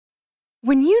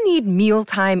When you need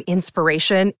mealtime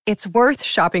inspiration, it's worth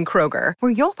shopping Kroger,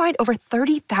 where you'll find over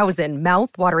 30,000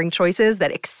 mouth-watering choices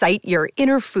that excite your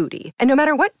inner foodie. And no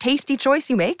matter what tasty choice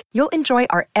you make, you'll enjoy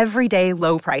our everyday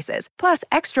low prices, plus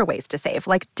extra ways to save,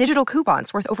 like digital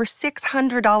coupons worth over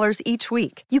 $600 each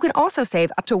week. You can also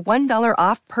save up to $1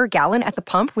 off per gallon at the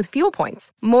pump with fuel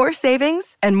points. More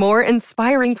savings and more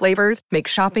inspiring flavors make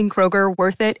shopping Kroger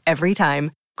worth it every time.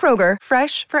 Kroger,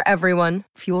 fresh for everyone.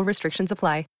 Fuel restrictions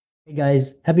apply. Hey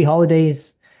guys, happy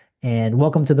holidays and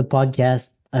welcome to the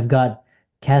podcast. I've got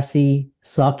Cassie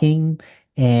Saquing,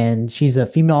 and she's a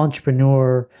female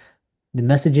entrepreneur. The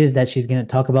messages that she's going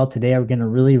to talk about today are going to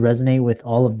really resonate with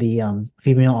all of the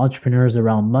female entrepreneurs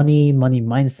around money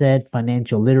mindset,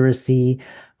 financial literacy,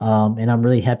 and I'm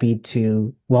really happy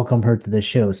to welcome her to the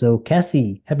show. So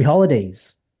Cassie, happy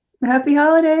holidays. Happy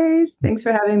holidays. Thanks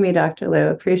for having me, Dr. Lou.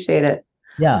 Appreciate it.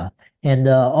 Yeah. And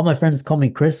all my friends call me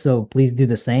Chris, so please do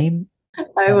the same.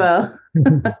 I will.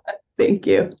 Thank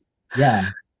you. Yeah.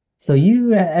 So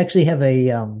you actually have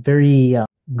a very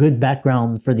good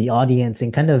background for the audience,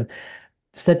 and kind of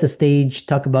set the stage,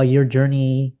 talk about your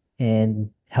journey and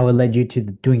how it led you to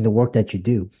doing the work that you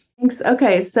do. Thanks.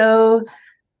 Okay. So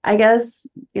I guess,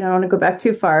 I don't want to go back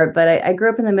too far, but I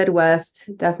grew up in the Midwest,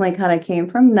 definitely kind of came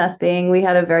from nothing. We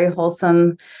had a very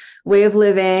wholesome way of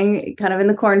living, kind of in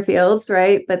the cornfields,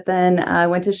 right? But then I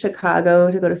went to Chicago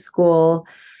to go to school,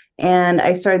 and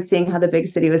I started seeing how the big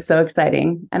city was so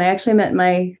exciting. And I actually met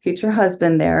my future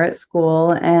husband there at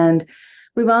school, and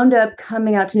we wound up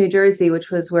coming out to New Jersey, which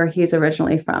was where he's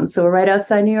originally from. So we're right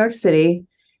outside New York City.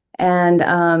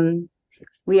 And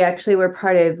we actually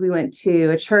we went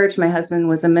to a church. My husband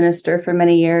was a minister for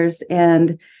many years,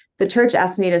 and the church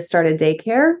asked me to start a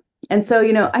daycare. And so,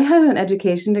 I had an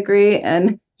education degree,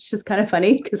 and it's just kind of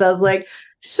funny because I was like,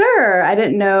 sure, I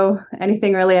didn't know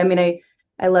anything really. I mean,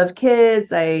 I loved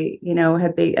kids. I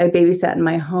babysat in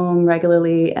my home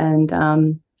regularly,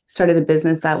 and started a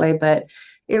business that way. But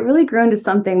it really grew into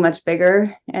something much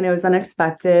bigger, and it was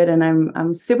unexpected. And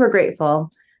I'm super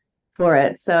grateful for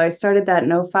it. So I started that in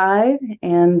 2005,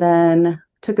 and then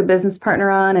took a business partner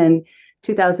on in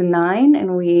 2009,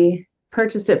 and we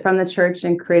purchased it from the church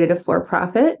and created a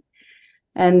for-profit.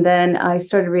 And then I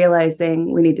started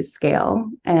realizing we need to scale,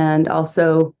 and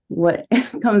also what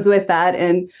comes with that,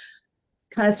 and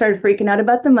kind of started freaking out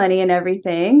about the money and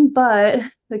everything. But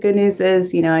the good news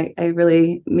is, me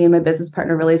and my business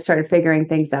partner really started figuring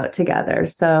things out together.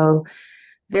 So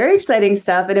very exciting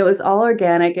stuff. And it was all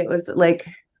organic. It was like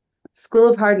school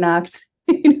of hard knocks,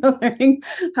 learning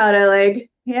how to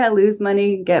lose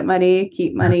money, get money,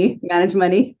 keep money, manage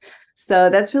money. So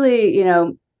that's really,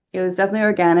 it was definitely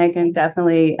organic, and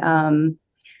definitely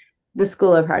the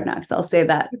school of hard knocks. I'll say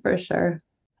that for sure.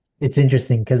 It's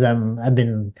interesting because I've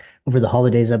been over the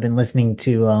holidays, I've been listening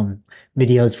to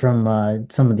videos from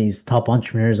some of these top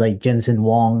entrepreneurs like Jensen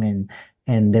Wong,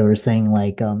 and they were saying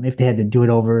if they had to do it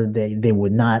over, they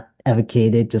would not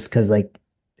advocate it, just because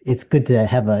it's good to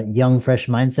have a young, fresh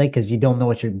mindset, because you don't know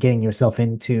what you're getting yourself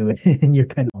into,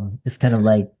 and it's kind of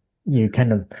like you're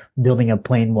kind of building a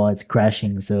plane while it's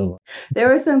crashing. So there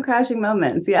were some crashing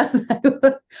moments, yes.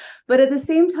 But at the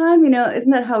same time,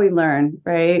 isn't that how we learn,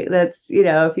 right? That's,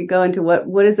 if you go into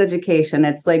what is education,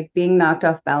 it's like being knocked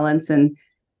off balance. And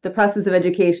the process of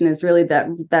education is really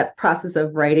that process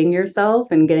of righting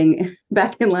yourself and getting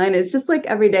back in line. It's just like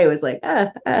every day was like,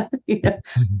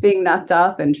 being knocked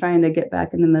off and trying to get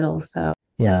back in the middle. So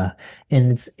yeah. And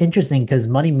it's interesting because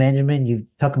money management, you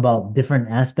talk about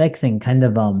different aspects, and kind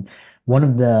of one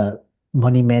of the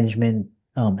money management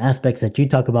aspects that you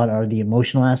talk about are the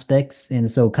emotional aspects. And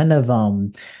so kind of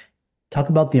talk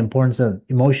about the importance of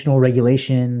emotional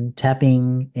regulation,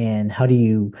 tapping, and how do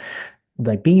you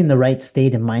being in the right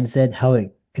state and mindset, how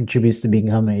it contributes to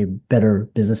become a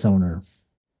better business owner.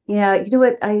 Yeah, you know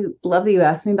what? I love that you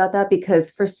asked me about that,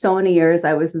 because for so many years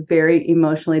I was very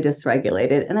emotionally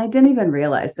dysregulated, and I didn't even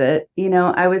realize it.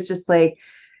 I was just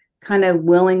kind of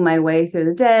willing my way through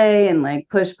the day and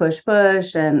push.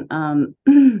 And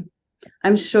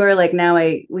I'm sure now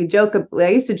I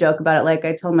used to joke about it.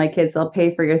 I told my kids, I'll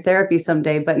pay for your therapy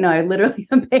someday, but no, I literally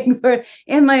am paying for it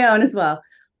and my own as well.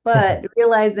 But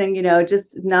realizing,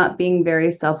 just not being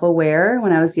very self-aware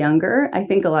when I was younger, I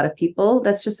think a lot of people,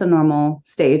 that's just a normal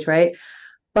stage, right?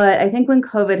 But I think when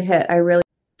COVID hit, I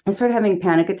started having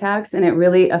panic attacks, and it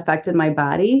really affected my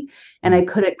body, and I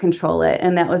couldn't control it.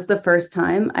 And that was the first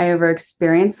time I ever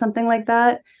experienced something like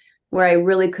that, where I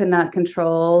really could not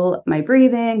control my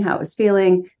breathing, how I was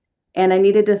feeling. And I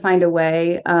needed to find a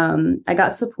way. I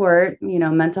got support,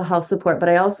 mental health support, but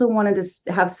I also wanted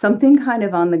to have something kind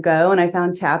of on the go. And I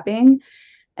found tapping.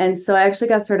 And so I actually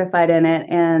got certified in it,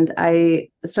 and I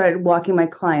started walking my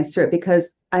clients through it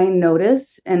because I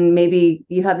notice, and maybe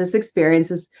you have this experience,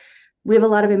 is we have a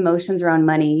lot of emotions around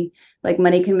money. Like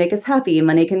money can make us happy,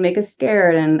 money can make us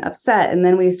scared and upset. And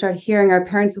then we start hearing our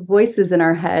parents' voices in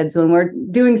our heads when we're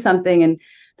doing something and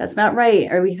that's not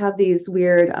right. Or we have these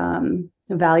weird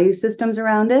value systems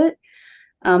around it.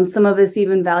 Some of us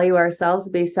even value ourselves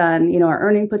based on, our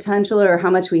earning potential or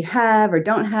how much we have or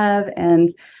don't have. And,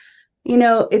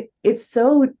 it's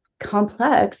so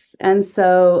complex. And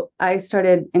so I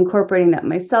started incorporating that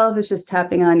myself. It's just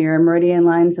tapping on your meridian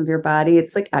lines of your body.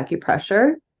 It's like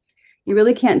acupressure. You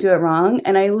really can't do it wrong.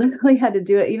 And I literally had to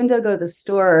do it, even to go to the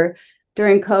store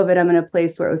during COVID. I'm in a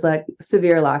place where it was like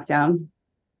severe lockdown.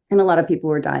 And a lot of people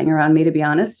were dying around me, to be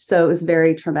honest. So it was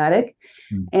very traumatic.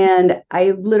 And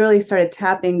I literally started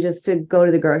tapping just to go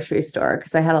to the grocery store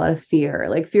because I had a lot of fear.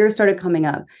 Like fear started coming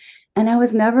up. And I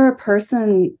was never a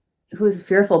person who was a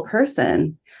fearful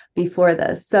person before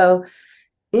this. So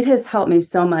it has helped me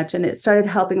so much. And it started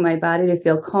helping my body to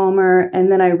feel calmer. And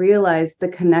then I realized the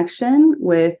connection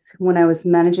with when I was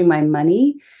managing my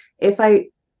money, if I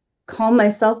calm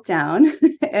myself down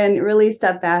and really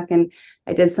step back, and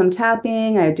I did some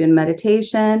tapping, I did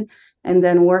meditation, and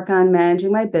then work on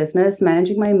managing my business,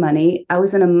 managing my money, I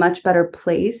was in a much better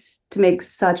place to make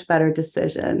such better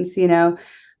decisions.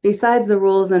 Besides the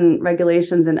rules and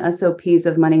regulations and SOPs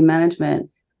of money management,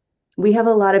 we have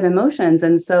a lot of emotions.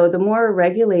 And so the more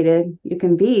regulated you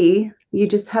can be, you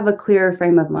just have a clearer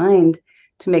frame of mind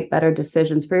to make better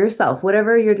decisions for yourself.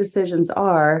 Whatever your decisions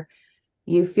are,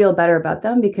 you feel better about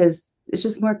them because it's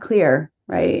just more clear,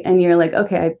 right? And you're like,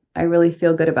 okay, I really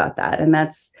feel good about that. And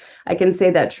I can say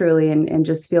that truly and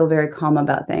just feel very calm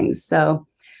about things. So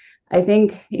I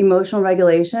think emotional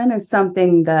regulation is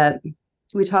something that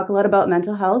we talk a lot about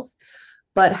mental health,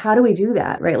 but how do we do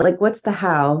that, right? Like, what's the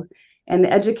how? And the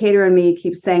educator in me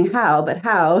keeps saying how, but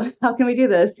how can we do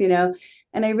this?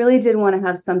 And I really did want to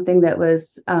have something that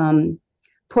was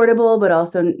portable, but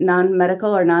also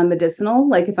non-medical or non-medicinal.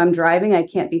 Like if I'm driving, I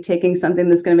can't be taking something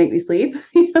that's going to make me sleep,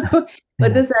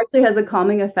 but this actually has a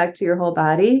calming effect to your whole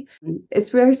body. It's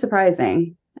very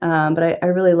surprising. But I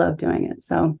really love doing it.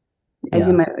 So I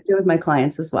do it with my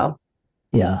clients as well.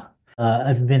 Yeah.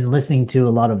 I've been listening to a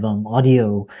lot of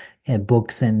audio and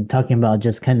books and talking about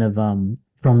just kind of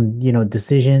from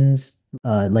decisions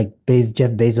like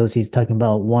Jeff Bezos, he's talking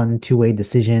about two-way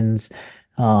decisions,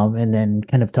 and then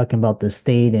kind of talking about the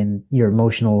state and your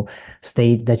emotional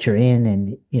state that you're in.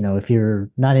 And if you're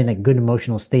not in a good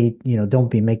emotional state, don't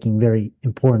be making very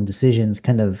important decisions.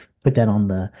 Kind of put that on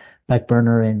the back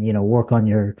burner and work on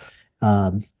your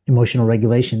emotional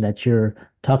regulation that you're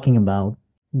talking about.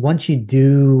 Once you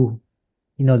do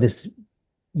this,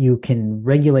 you can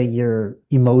regulate your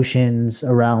emotions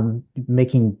around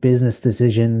making business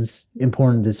decisions,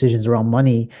 important decisions around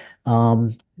money. A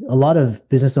lot of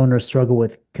business owners struggle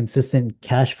with consistent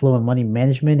cash flow and money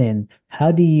management. And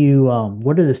how do you,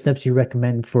 what are the steps you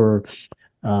recommend for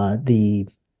the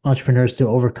entrepreneurs to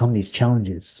overcome these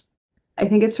challenges? I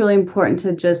think it's really important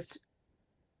to just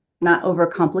not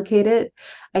overcomplicate it.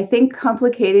 I think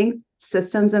complicating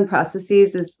systems and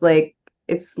processes is like,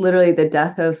 it's literally the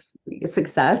death of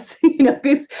success,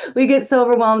 because we get so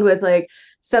overwhelmed with like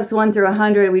steps 1 through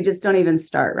 100, we just don't even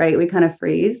start, right? We kind of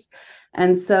freeze.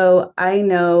 And so I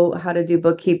know how to do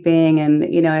bookkeeping, and,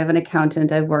 I have an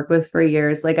accountant I've worked with for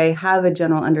years. Like I have a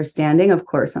general understanding. Of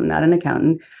course, I'm not an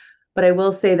accountant, but I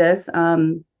will say this,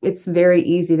 it's very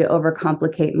easy to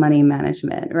overcomplicate money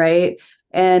management, right?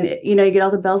 And, you get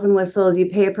all the bells and whistles, you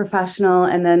pay a professional,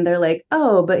 and then they're like,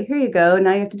 oh, but here you go.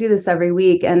 Now you have to do this every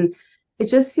week. And it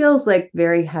just feels like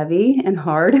very heavy and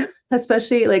hard,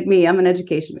 especially like me. I'm an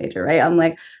education major, right? I'm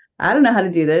like, I don't know how to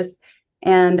do this.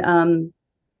 And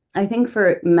I think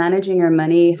for managing your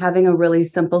money, having a really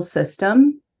simple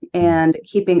system and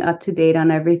keeping up to date on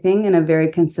everything in a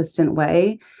very consistent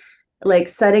way, like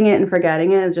setting it and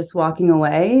forgetting it, just walking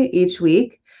away each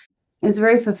week, is a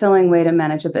very fulfilling way to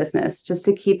manage a business. Just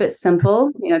to keep it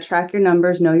simple, track your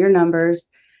numbers, know your numbers,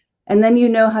 and then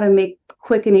how to make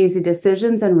quick and easy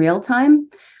decisions in real time.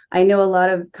 I know a lot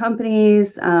of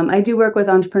companies, I do work with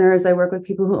entrepreneurs, I work with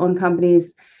people who own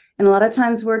companies, and a lot of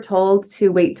times we're told to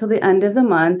wait till the end of the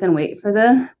month and wait for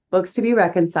the books to be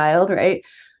reconciled, right?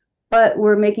 But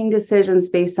we're making decisions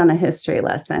based on a history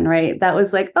lesson, right? That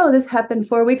was like, oh, this happened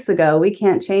 4 weeks ago, we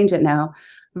can't change it now,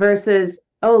 versus,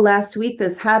 oh, last week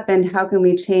this happened, how can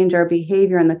we change our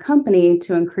behavior in the company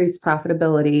to increase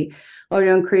profitability, or to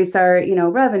increase our,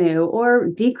 revenue, or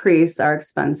decrease our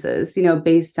expenses,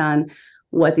 based on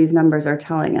what these numbers are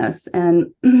telling us. And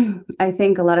I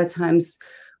think a lot of times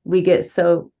we get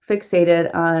so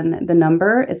fixated on the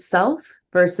number itself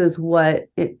versus what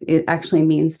it actually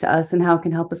means to us and how it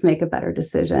can help us make a better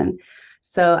decision.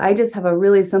 So I just have a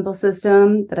really simple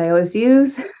system that I always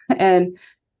use, and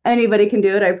anybody can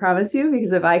do it, I promise you,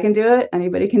 because if I can do it,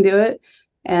 anybody can do it.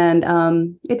 And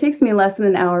it takes me less than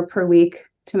an hour per week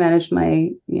to manage my,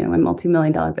 my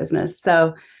multi-million-dollar business.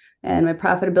 So, and my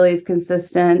profitability is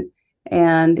consistent.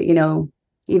 And,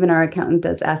 even our accountant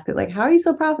does ask it, like, how are you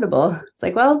so profitable? It's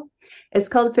like, well, it's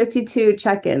called 52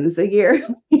 check-ins a year,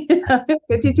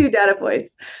 52 data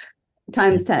points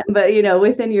times 10. But,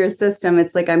 within your system,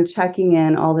 it's like I'm checking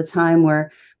in all the time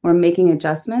where we're making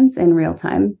adjustments in real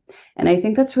time. And I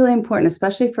think that's really important,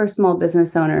 especially for small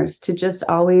business owners, to just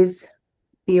always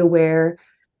be aware,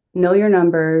 know your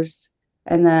numbers,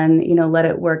 and then, let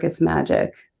it work its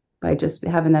magic by just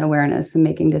having that awareness and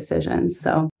making decisions.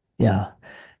 So, yeah.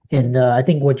 And I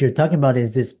think what you're talking about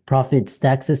is this profit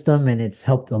stack system, and it's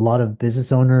helped a lot of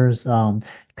business owners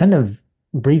kind of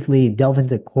briefly delve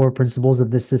into core principles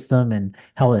of this system and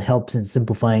how it helps in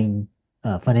simplifying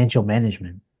financial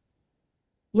management.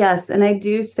 Yes. And I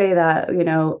do say that,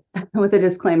 with a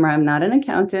disclaimer, I'm not an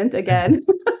accountant again,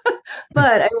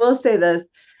 but I will say this.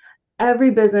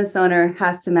 Every business owner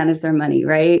has to manage their money,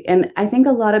 right? And I think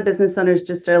a lot of business owners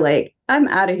just are like, I'm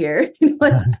out of here.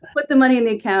 Let's put the money in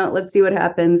the account. Let's see what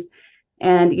happens.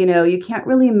 And, you can't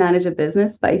really manage a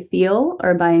business by feel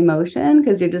or by emotion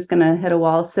because you're just going to hit a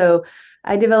wall. So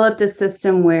I developed a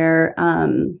system where,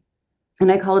 and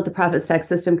I call it the profit stack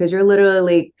system because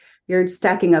you're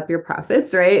stacking up your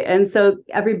profits, right? And so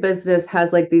every business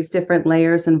has like these different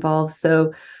layers involved.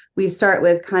 So we start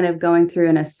with kind of going through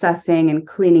and assessing and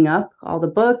cleaning up all the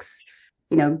books,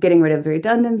 getting rid of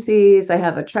redundancies. I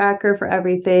have a tracker for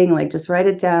everything, like just write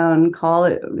it down, call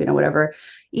it, whatever,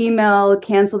 email,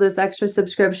 cancel this extra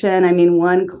subscription. I mean,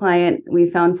 one client, we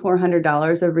found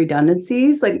 $400 of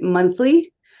redundancies, like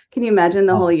monthly. Can you imagine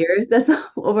the whole year? That's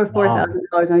over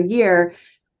 $4,000 a year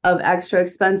of extra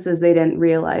expenses they didn't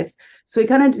realize. So we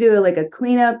kind of do like a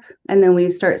cleanup, and then we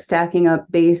start stacking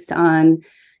up based on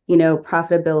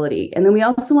profitability. And then we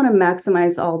also want to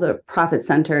maximize all the profit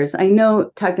centers. I know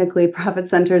technically profit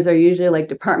centers are usually like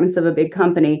departments of a big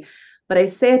company, but I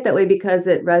say it that way because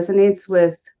it resonates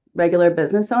with regular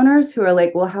business owners who are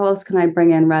like, well, how else can I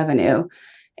bring in revenue?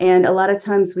 And a lot of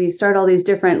times we start all these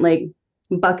different like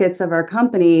buckets of our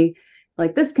company,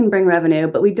 like this can bring revenue,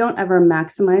 but we don't ever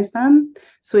maximize them.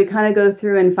 So we kind of go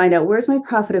through and find out, where's my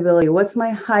profitability? What's my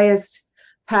highest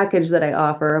package that I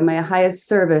offer, my highest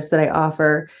service that I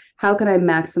offer? How can I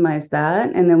maximize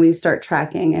that? And then we start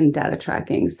tracking and data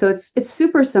tracking. So it's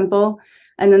super simple.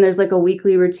 And then there's like a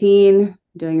weekly routine,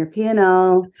 doing your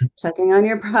P&L, checking on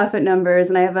your profit numbers.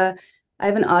 And I have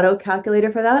an auto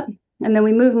calculator for that. And then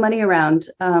we move money around.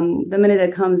 The minute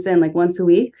it comes in, like once a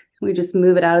week, we just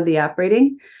move it out of the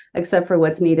operating, except for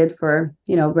what's needed for,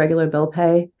 regular bill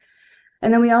pay.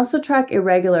 And then we also track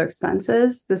irregular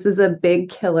expenses. This is a big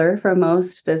killer for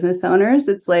most business owners.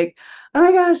 It's like, oh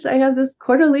my gosh, I have this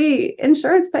quarterly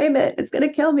insurance payment. It's going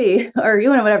to kill me. Or,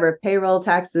 whatever, payroll,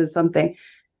 taxes, something.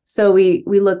 So we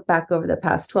look back over the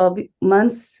past 12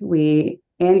 months. We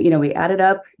add it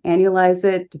up, annualize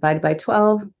it, divide by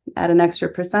 12, add an extra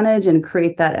percentage, and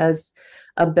create that as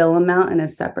a bill amount in a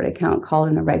separate account called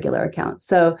an irregular account.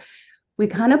 So we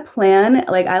kind of plan,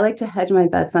 like I like to hedge my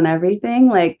bets on everything,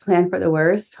 like plan for the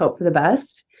worst, hope for the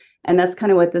best. And that's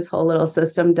kind of what this whole little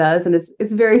system does. And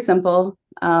it's very simple.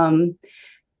 And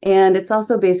it's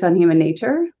also based on human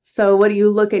nature. So what do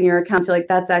you look in your accounts? You're like,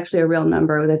 that's actually a real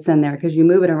number that's in there because you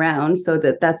move it around so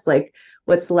that's like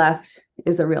what's left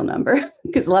is a real number.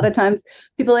 Because a lot of times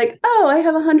people are like, oh, I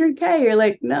have 100K. You're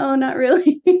like, no, not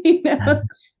really.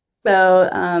 So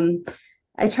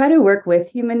I try to work with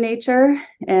human nature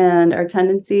and our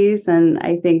tendencies. And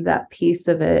I think that piece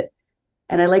of it,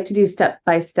 and I like to do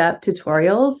step-by-step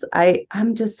tutorials.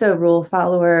 I'm just a rule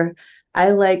follower.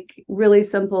 I like really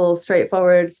simple,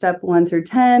 straightforward, step 1 through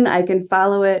 10. I can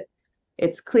follow it.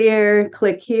 It's clear,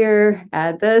 click here,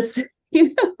 add this,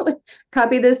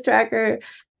 copy this tracker.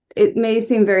 It may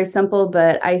seem very simple,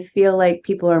 but I feel like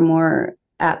people are more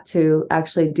apt to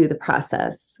actually do the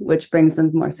process, which brings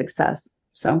them more success.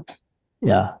 So.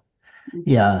 Yeah.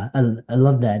 I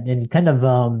love that. And kind of,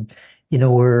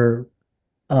 we're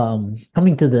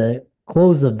coming to the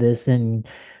close of this, and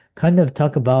kind of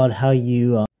talk about how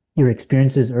your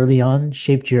experiences early on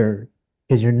shaped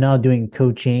because you're now doing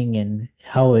coaching, and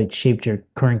how it shaped your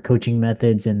current coaching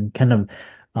methods, and kind of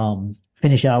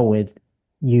finish out with,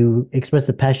 you express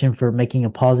a passion for making a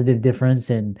positive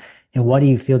difference, and why do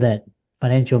you feel that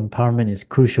financial empowerment is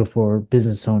crucial for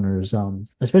business owners,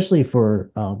 especially for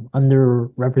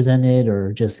underrepresented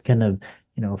or just kind of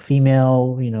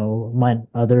female,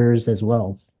 others as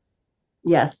well.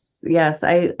 Yes, yes,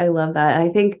 I love that. I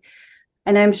think,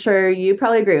 and I'm sure you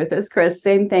probably agree with this, Chris.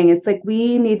 Same thing. It's like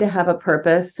we need to have a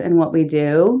purpose in what we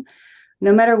do,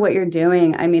 no matter what you're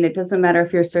doing. I mean, it doesn't matter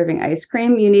if you're serving ice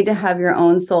cream, you need to have your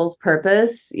own soul's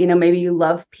purpose. Maybe you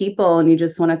love people and you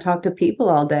just want to talk to people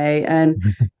all day, and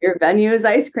your venue is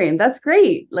ice cream. That's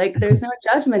great. Like, there's no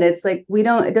judgment. It's like,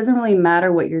 it doesn't really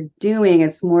matter what you're doing.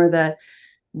 It's more that,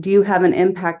 do you have an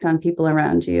impact on people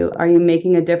around you? Are you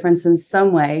making a difference in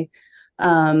some way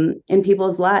in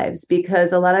people's lives?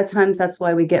 Because a lot of times that's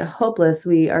why we get hopeless.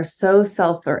 We are so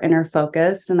self or inner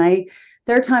focused. And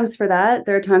there are times for that.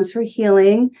 There are times for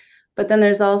healing, but then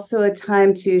there's also a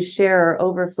time to share or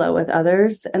overflow with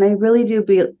others. And I really do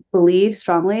believe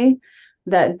strongly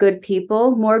that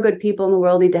more good people in the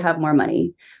world need to have more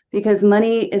money, because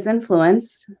money is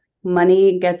influence.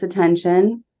 Money gets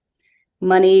attention.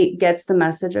 Money gets the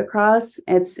message across.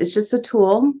 It's just a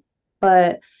tool,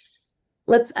 but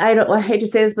I hate to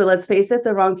say this, but let's face it,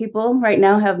 the wrong people right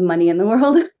now have money in the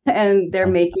world, and they're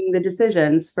making the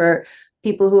decisions for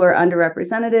people who are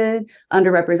underrepresented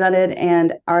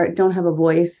and don't have a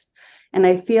voice. And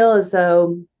I feel as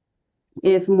though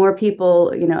if more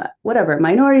people, whatever,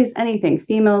 minorities, anything,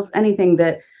 females, anything,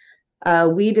 that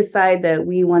we decide that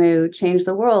we want to change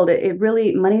the world,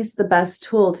 money's the best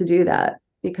tool to do that,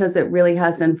 because it really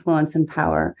has influence and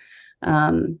power.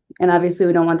 And obviously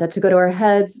we don't want that to go to our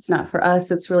heads. It's not for us.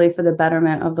 It's really for the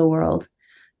betterment of the world.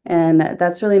 And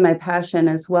that's really my passion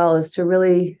as well, is to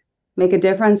really make a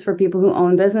difference for people who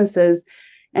own businesses.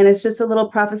 And it's just a little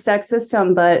profit stack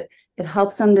system, but it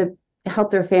helps them to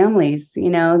help their families.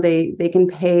 They can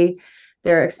pay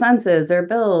their expenses, their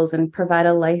bills, and provide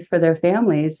a life for their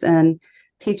families and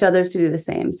teach others to do the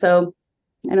same. So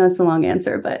I know it's a long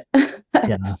answer, but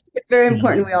Yeah. it's very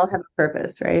important. We all have a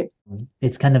purpose, right?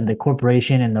 It's kind of the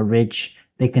corporation and the rich,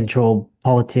 they control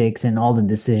politics and all the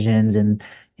decisions, and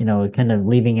kind of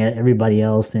leaving everybody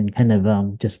else and kind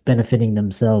of just benefiting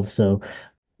themselves. So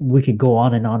we could go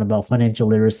on and on about financial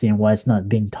literacy and why it's not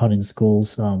being taught in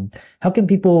schools. How can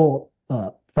people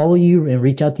follow you and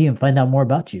reach out to you and find out more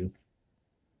about you?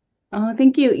 Oh,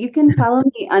 thank you. You can follow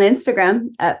me on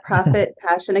Instagram at Profit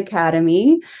Passion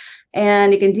Academy.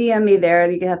 And you can DM me there.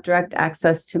 You can have direct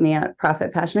access to me at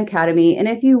Profit Passion Academy. And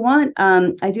if you want,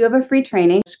 I do have a free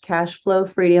training, Cash Flow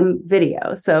Freedom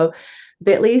Video. So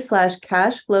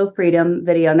bit.ly/Cash Flow Freedom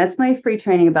Video. And that's my free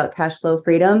training about cash flow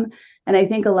freedom. And I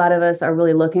think a lot of us are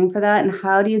really looking for that. And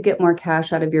how do you get more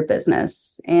cash out of your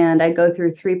business? And I go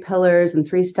through 3 pillars and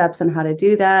 3 steps on how to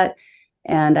do that.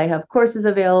 And I have courses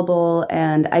available.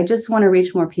 And I just want to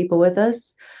reach more people with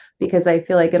this, because I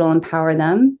feel like it'll empower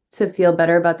them to feel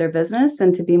better about their business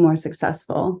and to be more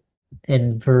successful.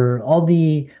 And for all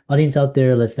the audience out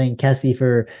there, let's thank Cassie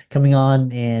for coming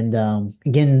on. And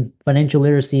again, financial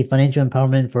literacy, financial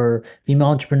empowerment for female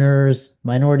entrepreneurs,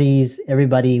 minorities,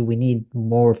 everybody. We need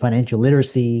more financial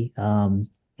literacy. And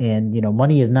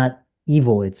money is not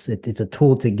evil. It's a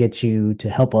tool to get you to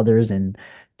help others and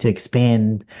to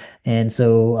expand. And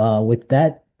so with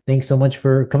that, thanks so much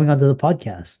for coming onto the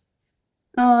podcast.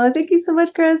 Oh, thank you so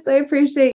much, Chris. I appreciate